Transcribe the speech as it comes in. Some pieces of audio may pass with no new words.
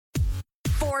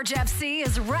Forge FC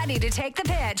is ready to take the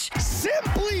pitch.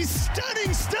 Simply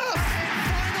stunning stuff. And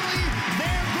finally,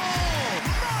 their goal.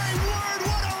 My word,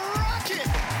 what a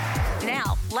rocket.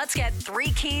 Now, let's get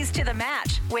 3 keys to the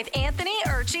match with Anthony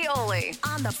Urciuoli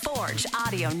on the Forge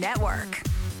Audio Network.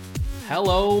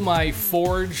 Hello, my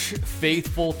Forge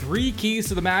faithful. 3 keys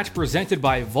to the match presented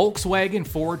by Volkswagen.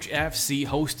 Forge FC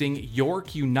hosting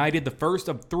York United, the first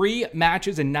of 3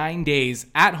 matches in 9 days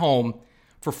at home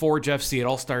for Forge FC. It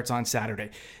all starts on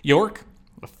Saturday. York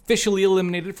officially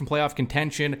eliminated from playoff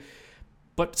contention,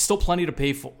 but still plenty to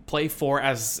play for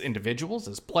as individuals,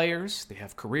 as players. They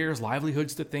have careers,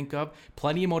 livelihoods to think of,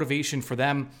 plenty of motivation for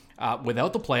them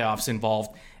without the playoffs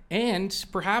involved. And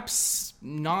perhaps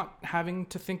not having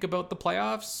to think about the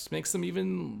playoffs makes them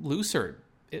even looser.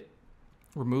 It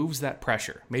removes that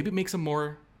pressure. Maybe it makes them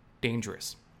more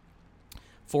dangerous.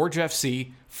 Forge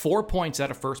FC, 4 points out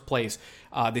of first place.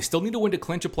 They still need to win to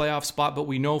clinch a playoff spot, but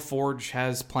we know Forge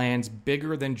has plans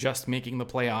bigger than just making the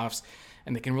playoffs,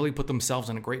 and they can really put themselves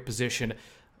in a great position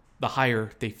the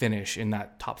higher they finish in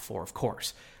that top 4, of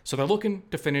course. So they're looking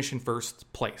to finish in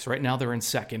first place. Right now they're in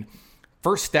second.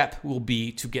 First step will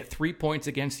be to get 3 points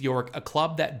against York, a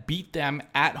club that beat them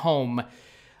at home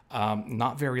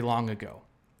not very long ago.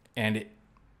 And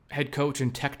head coach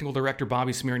and technical director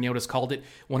Bobby Smirniotis called it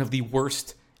one of the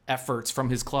worst efforts from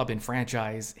his club in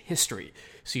franchise history.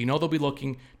 So you know they'll be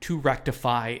looking to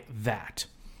rectify that.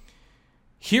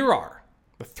 Here are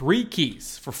the 3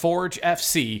 keys for Forge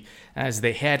FC as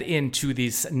they head into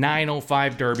this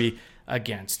 9:05 derby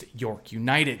against York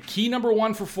United. Key number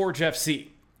 1 for Forge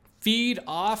FC. Feed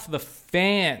off the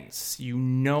fans. You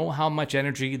know how much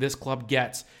energy this club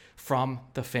gets from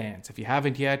the fans. If you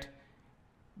haven't yet,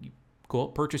 you go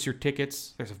out, purchase your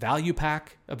tickets. There's a value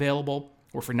pack available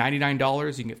where for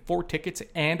 $99 you can get 4 tickets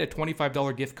and a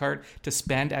 $25 gift card to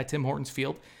spend at Tim Hortons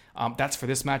Field. That's for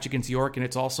this match against York, and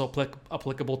it's also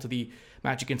applicable to the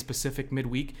match against Pacific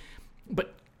midweek.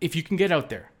 But if you can get out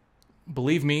there,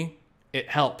 believe me, it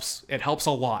helps. It helps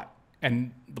a lot.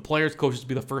 And the players, coaches will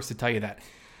be the first to tell you that.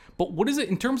 But what is it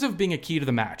in terms of being a key to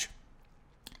the match?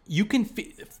 You can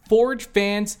Forge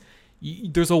fans.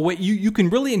 There's a way you can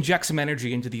really inject some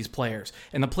energy into these players,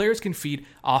 and the players can feed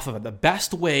off of it. The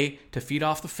best way to feed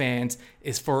off the fans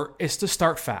is to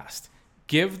start fast.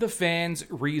 Give the fans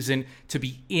reason to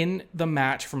be in the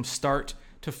match from start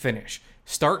to finish.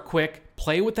 Start quick,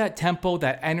 play with that tempo,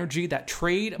 that energy, that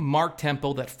trademark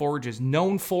tempo that Forge is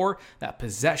known for, that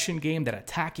possession game, that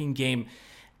attacking game,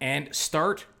 and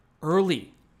start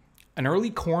early. An early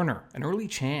corner, an early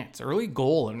chance, early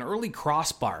goal, an early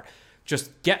crossbar.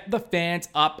 Just get the fans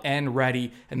up and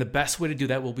ready, and the best way to do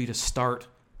that will be to start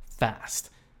fast.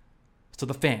 So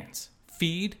the fans,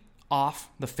 feed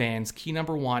off the fans. Key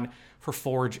number 1 for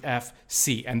Forge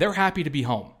FC, and they're happy to be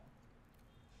home.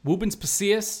 Wubens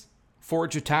Pacius,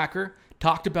 Forge attacker,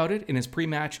 talked about it in his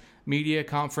pre-match media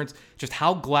conference, just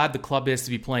how glad the club is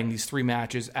to be playing these 3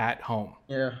 matches at home.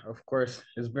 Yeah, of course.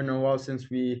 It's been a while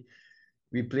since we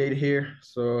played here,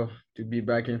 so to be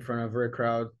back in front of our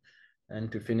crowd and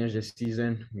to finish the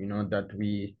season, you know that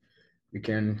we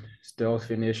can still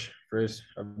finish first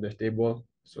of the table.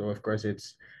 So of course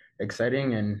it's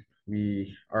exciting, and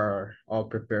we are all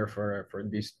prepared for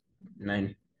these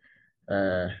nine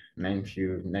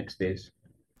few next days.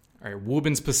 All right,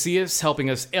 Wubens Pacius helping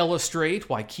us illustrate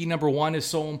why key number 1 is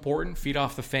so important. Feed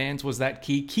off the fans was that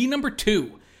key. Key number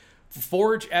 2 for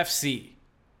Forge FC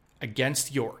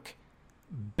against York.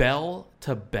 Bell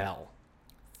to bell.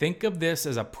 Think of this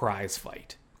as a prize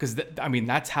fight, because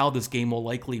that's how this game will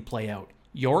likely play out.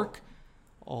 York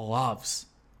loves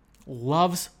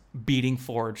beating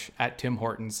Forge at Tim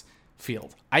Hortons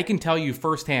Field. I can tell you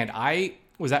firsthand, I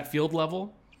was at field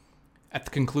level at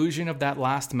the conclusion of that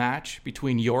last match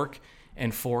between York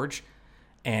and Forge,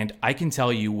 and I can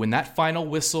tell you when that final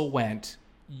whistle went,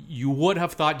 you would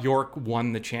have thought York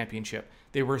won the championship.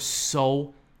 They were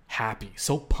so happy,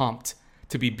 so pumped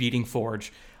to be beating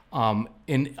Forge on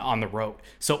the road.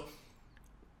 So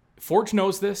Forge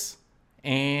knows this,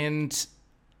 and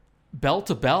bell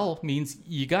to bell means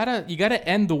you gotta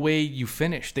end the way you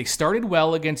finish. They started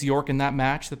well against York in that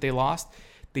match that they lost.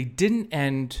 They didn't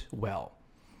end well.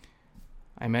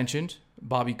 I mentioned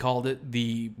Bobby called it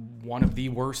one of the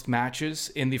worst matches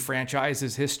in the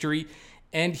franchise's history,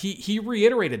 and he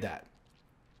reiterated that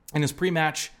in his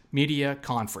pre-match media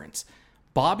conference.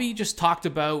 Bobby just talked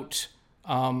about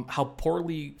how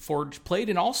poorly Forge played,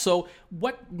 and also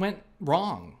what went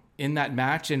wrong in that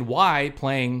match and why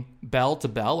playing bell to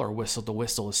bell or whistle to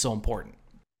whistle is so important.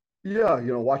 Yeah,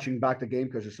 watching back the game,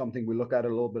 because it's something we look at a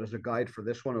little bit as a guide for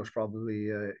this one. It was probably,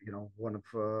 one of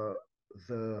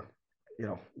the,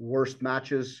 worst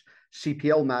matches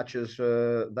CPL matches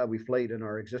that we've played in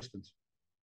our existence.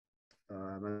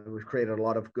 And we've created a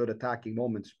lot of good attacking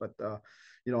moments, but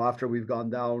after we've gone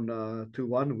down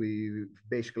 2-1, we've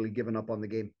basically given up on the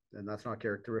game, and that's not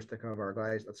characteristic of our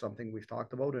guys. That's something we've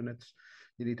talked about, and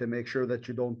you need to make sure that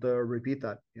you don't repeat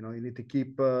that. You need to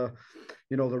keep the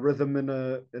rhythm in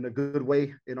a good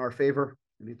way in our favor.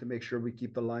 We need to make sure we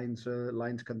keep the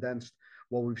lines condensed.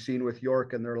 What we've seen with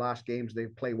York in their last games, they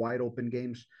play wide open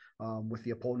games with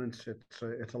the opponents.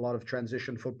 It's a lot of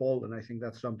transition football, and I think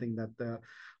that's something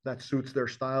that suits their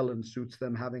style and suits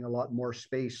them having a lot more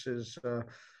spaces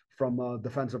from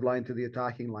defensive line to the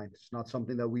attacking line. It's not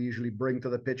something that we usually bring to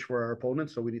the pitch for our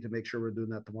opponents, so we need to make sure we're doing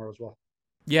that tomorrow as well.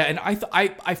 Yeah, and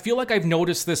I feel like I've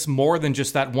noticed this more than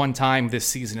just that one time this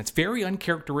season. It's very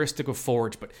uncharacteristic of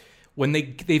Forge, but when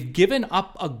they've given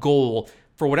up a goal,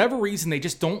 for whatever reason, they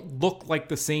just don't look like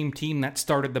the same team that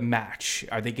started the match.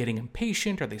 Are they getting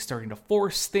impatient? Are they starting to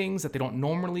force things that they don't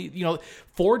normally?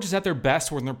 Forge is at their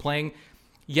best when they're playing.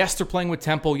 Yes, they're playing with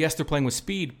tempo. Yes, they're playing with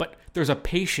speed, but there's a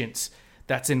patience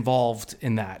that's involved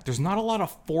in that. There's not a lot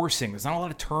of forcing. There's not a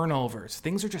lot of turnovers.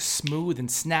 Things are just smooth and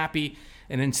snappy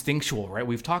and instinctual, right?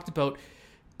 We've talked about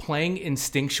playing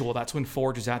instinctual. That's when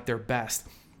Forge is at their best.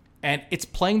 And it's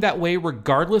playing that way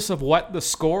regardless of what the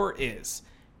score is.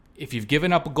 If you've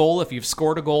given up a goal, if you've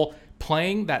scored a goal,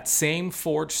 playing that same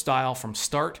Forge style from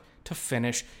start to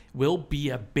finish will be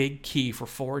a big key for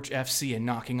Forge FC in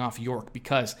knocking off York,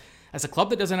 because as a club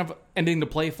that doesn't have anything to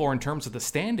play for in terms of the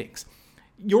standings,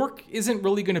 York isn't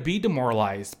really going to be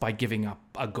demoralized by giving up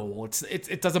a goal.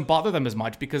 It doesn't bother them as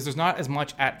much because there's not as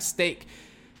much at stake.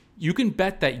 You can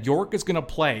bet that York is going to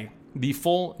play the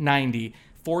full 90.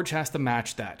 Forge has to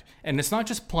match that. And it's not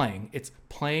just playing, it's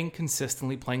playing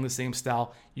consistently, playing the same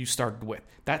style you started with.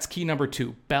 That's key number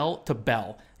 2, bell to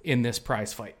bell in this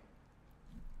prize fight.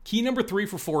 Key number 3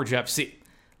 for Forge FC.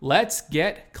 Let's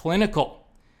get clinical.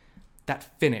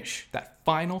 That finish, that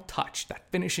final touch, that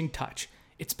finishing touch,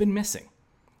 it's been missing.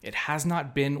 It has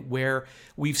not been where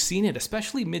we've seen it,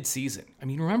 especially mid-season. I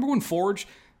mean, remember when Forge,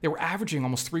 they were averaging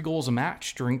almost 3 goals a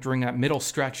match during that middle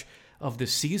stretch of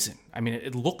this season. I mean,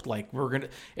 it looked like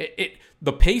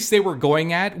the pace they were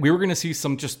going at, we were going to see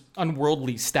some just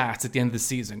unworldly stats at the end of the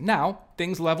season. Now,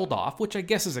 things leveled off, which I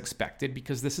guess is expected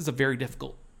because this is a very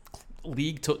difficult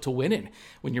league to win in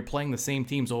when you're playing the same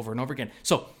teams over and over again.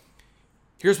 So,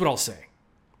 here's what I'll say.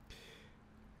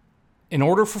 In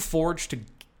order for Forge to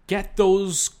get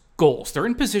those goals, they're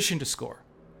in position to score.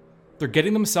 They're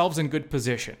getting themselves in good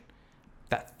position.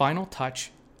 That final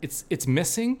touch, it's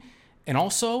missing, and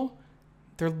also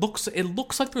it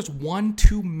looks like there's one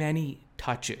too many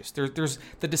touches. There's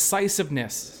the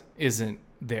decisiveness isn't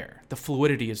there. The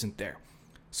fluidity isn't there.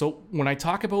 So when I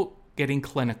talk about getting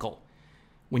clinical,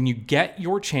 when you get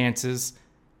your chances,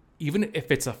 even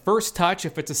if it's a first touch,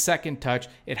 if it's a second touch,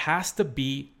 it has to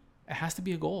be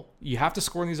a goal. You have to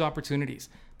score in these opportunities.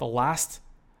 The last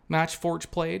match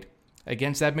Forge played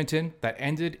against Edmonton that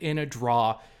ended in a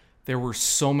draw, there were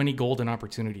so many golden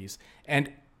opportunities.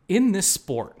 And in this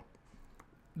sport,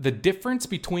 the difference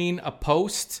between a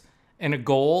post and a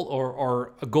goal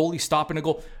or a goalie stopping a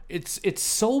goal, it's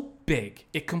so big.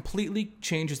 It completely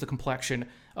changes the complexion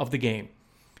of the game.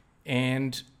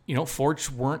 And, Forge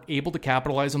weren't able to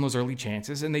capitalize on those early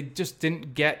chances, and they just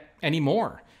didn't get any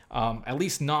more, at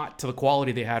least not to the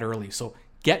quality they had early. So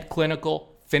get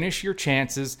clinical, finish your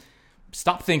chances,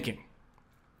 stop thinking.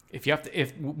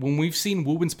 When we've seen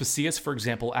Woobens Pacius, for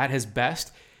example, at his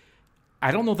best, I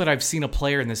don't know that I've seen a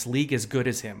player in this league as good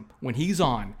as him. When he's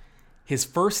on, his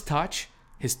first touch,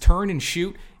 his turn and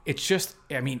shoot, it's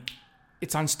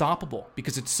unstoppable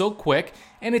because it's so quick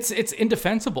and it's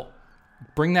indefensible.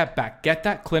 Bring that back. Get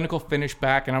that clinical finish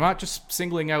back. And I'm not just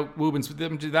singling out Woobens.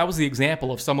 That was the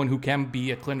example of someone who can be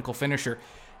a clinical finisher,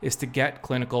 is to get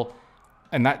clinical.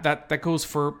 And that goes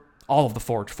for all of the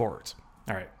Forge forwards.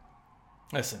 All right.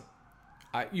 Listen,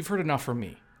 you've heard enough from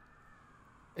me.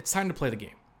 It's time to play the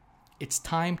game. It's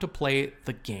time to play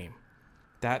the game.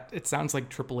 It sounds like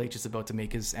Triple H is about to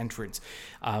make his entrance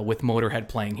with Motorhead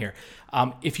playing here.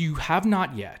 If you have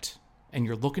not yet, and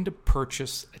you're looking to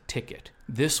purchase a ticket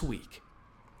this week,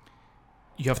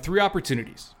 you have 3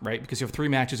 opportunities, right? Because you have 3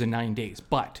 matches in 9 days.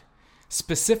 But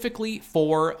specifically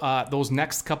for those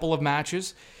next couple of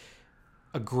matches,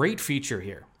 a great feature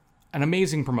here, an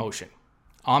amazing promotion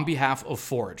on behalf of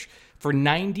Forge for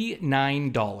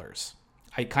 $99.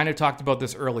 I kind of talked about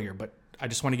this earlier, but I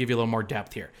just want to give you a little more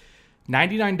depth here.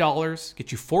 $99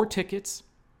 get you 4 tickets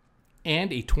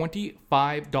and a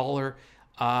 $25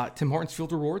 Tim Hortons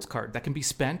Field Rewards card that can be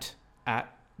spent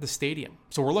at the stadium.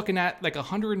 So we're looking at like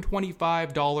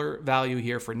 $125 value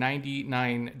here for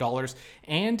 $99.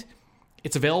 And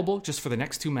It's available just for the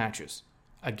next 2 matches,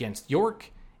 against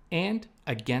York and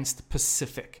against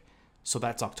Pacific. So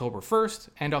that's October 1st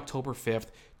and October 5th,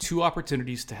 2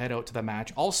 opportunities to head out to the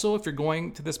match. Also, if you're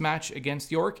going to this match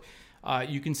against York,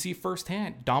 you can see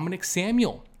firsthand Dominic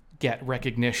Samuel get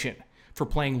recognition for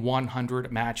playing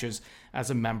 100 matches as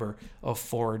a member of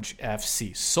Forge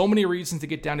FC. So many reasons to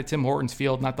get down to Tim Hortons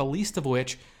Field, not the least of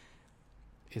which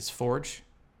is Forge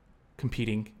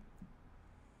competing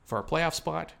for a playoff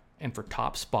spot and for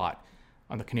top spot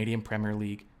on the Canadian Premier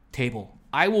League table.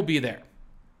 I will be there,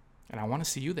 and I want to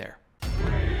see you there.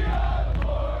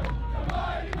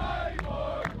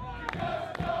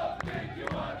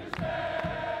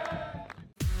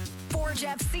 Forge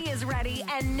FC is ready,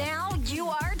 and now you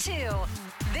are too.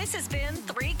 This has been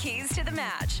 3 Keys to the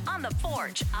Match on the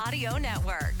Forge Audio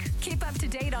Network. Keep up to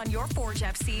date on your Forge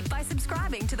FC by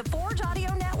subscribing to the Forge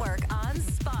Audio Network on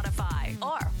Spotify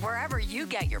or wherever you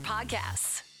get your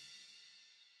podcasts.